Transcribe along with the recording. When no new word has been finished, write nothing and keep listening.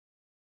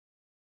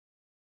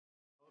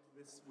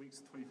This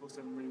week's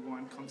 24/7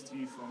 Rewind comes to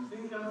you from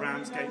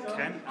Ramsgate,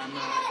 Kent, and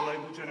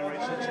Global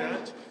Generation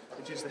Church,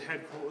 which is the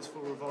headquarters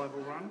for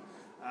Revival Run.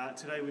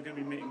 Today we're going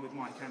to be meeting with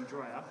Mike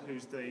Andrea,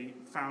 who's the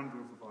founder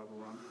of Revival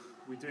Run.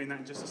 We're doing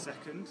that in just a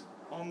second.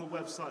 On the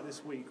website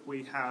this week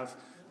we have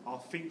our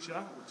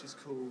feature, which is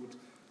called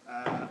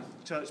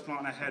Church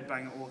Planter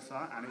Headbanger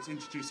Author, and it's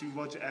introducing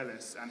Roger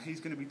Ellis, and he's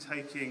going to be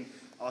taking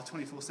our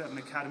 24/7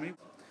 Academy.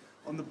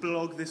 On the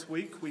blog this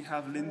week we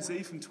have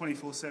Lindsay from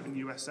 24/7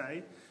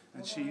 USA,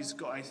 and she's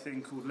got a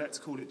thing called Let's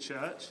Call It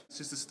Church. It's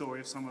just a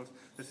story of some of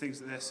the things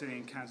that they're seeing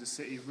in Kansas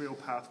City, real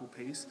powerful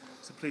piece,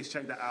 so please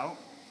check that out.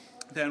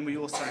 Then we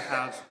also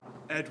have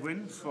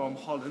Edwin from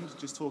Holland,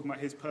 just talking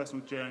about his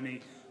personal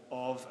journey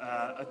of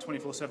a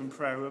 24/7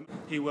 prayer room.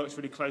 He works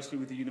really closely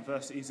with the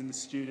universities and the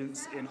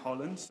students in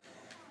Holland.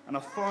 And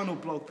our final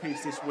blog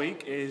piece this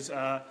week is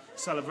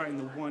celebrating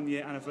the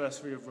 1-year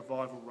anniversary of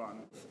Revival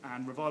Run.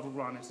 And Revival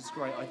Run is this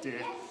great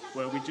idea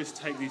where we just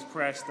take these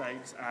prayer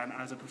stakes and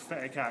as a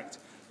prophetic act,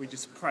 we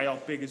just pray our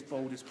biggest,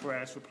 boldest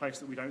prayers for a place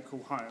that we don't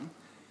call home.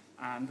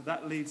 And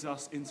that leads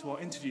us into our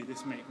interview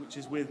this week, which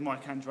is with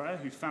Mike Andrea,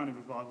 who founded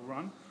Revival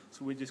Run.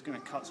 So we're just going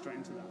to cut straight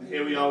into that.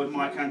 Here we are with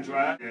Mike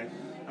Andrea,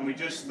 and we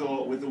just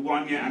thought with the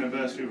 1-year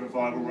anniversary of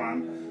Revival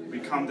Run,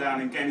 we'd come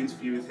down and get an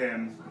interview with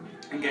him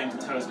and get him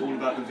to tell us all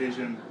about the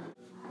vision.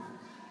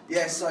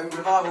 Yeah, so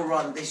Revival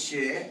Run this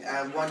year,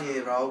 1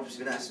 year old, which has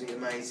been absolutely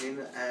amazing,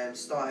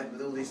 started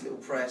with all these little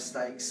prayer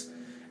stakes,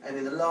 and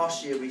in the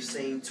last year we've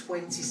seen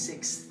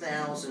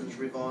 26,000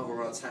 Revival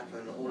Runs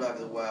happen all over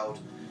the world,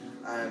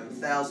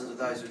 thousands of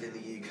those within the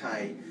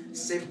UK,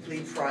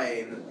 simply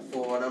praying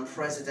for an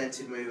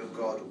unprecedented move of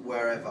God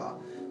wherever.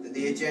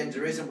 The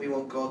agenda isn't we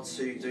want God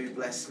to do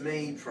bless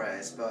me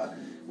prayers, but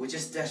we're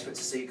just desperate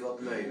to see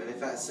God move. And if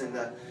that's in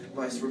the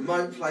most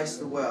remote place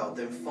in the world,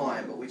 then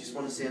fine, but we just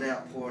want to see an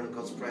outpouring of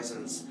God's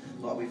presence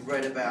like we've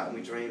read about and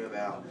we dream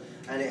about.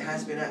 And it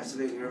has been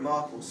absolutely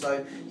remarkable.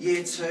 So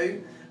year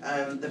 2,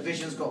 the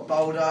vision's got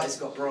bolder, it's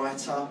got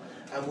brighter,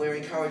 and we're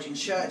encouraging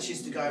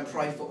churches to go and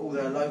pray for all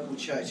their local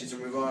churches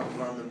and Revival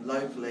Run them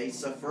locally.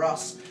 So for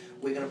us,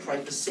 we're going to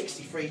pray for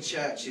 63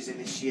 churches in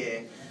this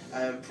year.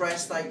 Prayer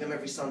stake them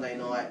every Sunday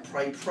night,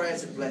 pray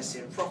prayers of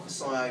blessing,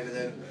 prophesy over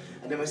them,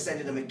 and then we're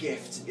sending them a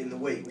gift in the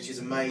week, which is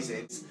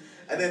amazing.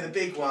 And then the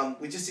big one,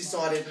 we just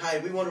decided, hey,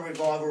 we want a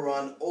Revival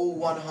Run all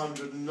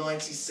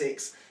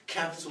 196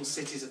 capital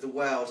cities of the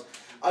world,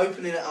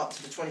 opening it up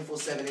to the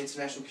 24/7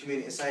 international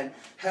community and saying,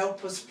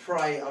 help us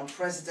pray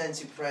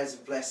unprecedented prayers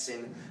of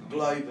blessing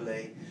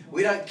globally.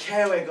 We don't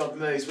care where God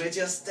moves, we're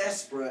just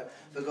desperate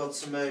for God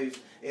to move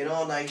in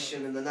our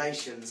nation and the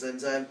nations,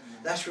 and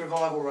that's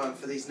Revival Run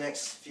for these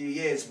next few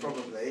years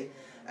probably,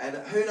 and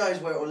who knows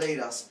where it will lead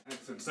us.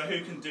 Excellent. So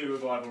who can do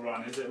Revival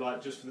Run? Is it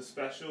like just for the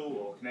special,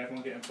 or can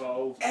everyone get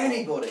involved?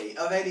 Anybody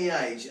of any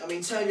age. I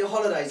mean, turn your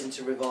holidays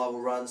into Revival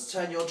Runs,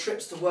 turn your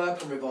trips to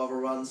work on Revival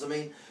Runs. I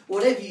mean,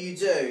 whatever you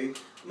do,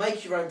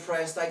 make your own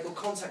prayer stake or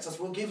contact us,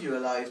 we'll give you a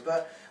load,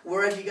 but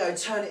wherever you go,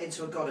 turn it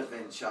into a God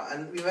adventure.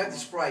 And we've had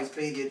this phrase,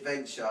 be the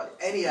adventure.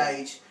 Any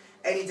age,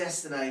 any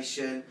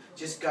destination,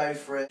 just go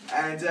for it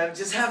and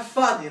just have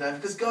fun, you know,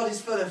 because God is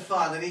full of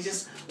fun and He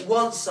just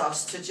wants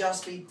us to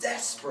just be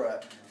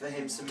desperate for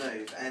Him to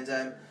move.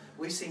 And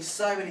we've seen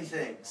so many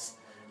things,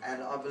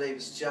 and I believe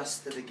it's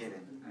just the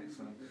beginning.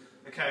 Excellent.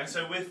 Okay, and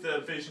so with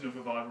the vision of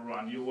Revival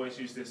Run, you always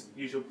use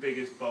your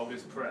biggest,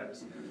 boldest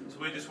prayers. So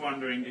we're just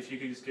wondering if you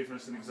could just give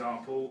us an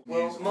example.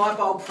 Well, my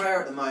bold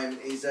prayer at the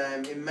moment is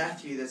in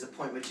Matthew. There's a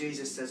point where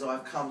Jesus says,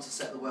 "I've come to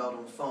set the world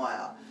on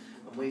fire."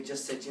 And we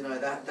just said, you know,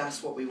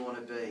 that's what we want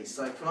to be.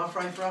 So can I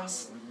pray for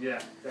us?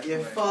 Yeah, definitely.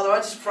 Yeah, Father, I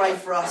just pray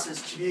for us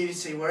as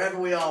community, wherever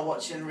we are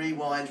watching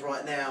Rewind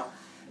right now,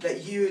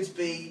 that you would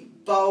be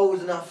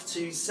bold enough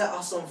to set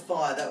us on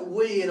fire, that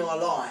we in our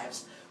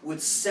lives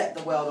would set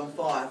the world on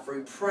fire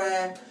through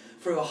prayer,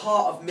 through a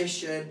heart of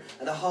mission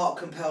and a heart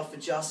compelled for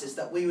justice,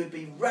 that we would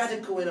be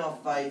radical in our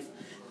faith,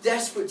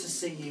 desperate to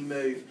see you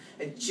move,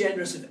 and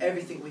generous of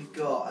everything we've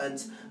got.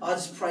 And I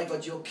just pray,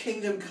 God, your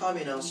kingdom come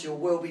in us, your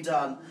will be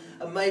done,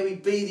 and may we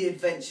be the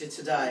adventure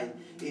today.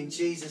 In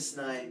Jesus'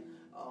 name.